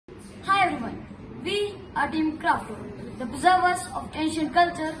are Team-Crafto, the preservers of ancient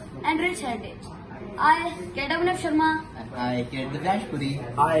culture and rich heritage. I, Abhinav Sharma, I, Divyansh Puri,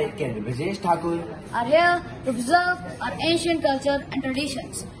 I, Brajesh, Thakur, are here to preserve our ancient culture and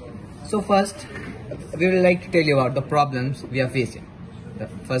traditions. So first, we will like to tell you about the problems we are facing. The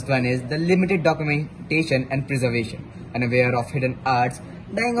first one is the limited documentation and preservation, unaware of hidden arts,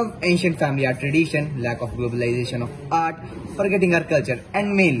 dying of ancient family art tradition, lack of globalization of art, forgetting our culture,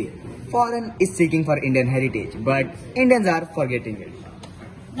 and mainly, foreign is seeking for Indian heritage, but Indians are forgetting it.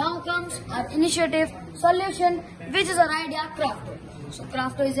 Now comes our initiative solution, which is our Ideathon. So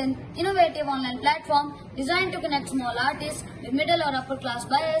Crafto is an innovative online platform designed to connect small artists with middle or upper class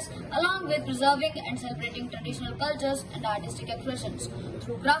buyers along with preserving and celebrating traditional cultures and artistic expressions.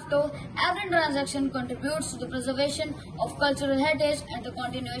 Through Crafto, every transaction contributes to the preservation of cultural heritage and the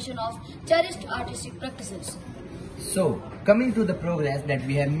continuation of cherished artistic practices. So, coming to the progress that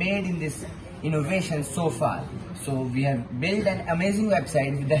we have made in this innovation so far. So, we have built an amazing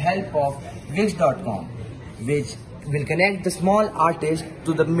website with the help of Wix.com, which will connect the small artists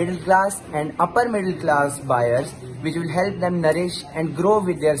to the middle class and upper middle class buyers, which will help them nourish and grow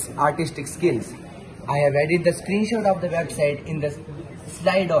with their artistic skills. I have added the screenshot of the website in the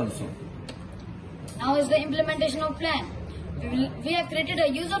slide also. Now is the implementation of plan. We have created a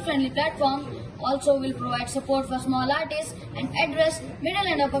user-friendly platform. Also will provide support for small artists and address middle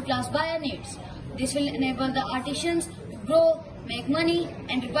and upper class buyer needs. This will enable the artisans to grow, make money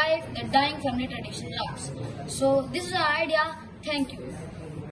and revive the dying family traditional arts. So this is our idea. Thank you.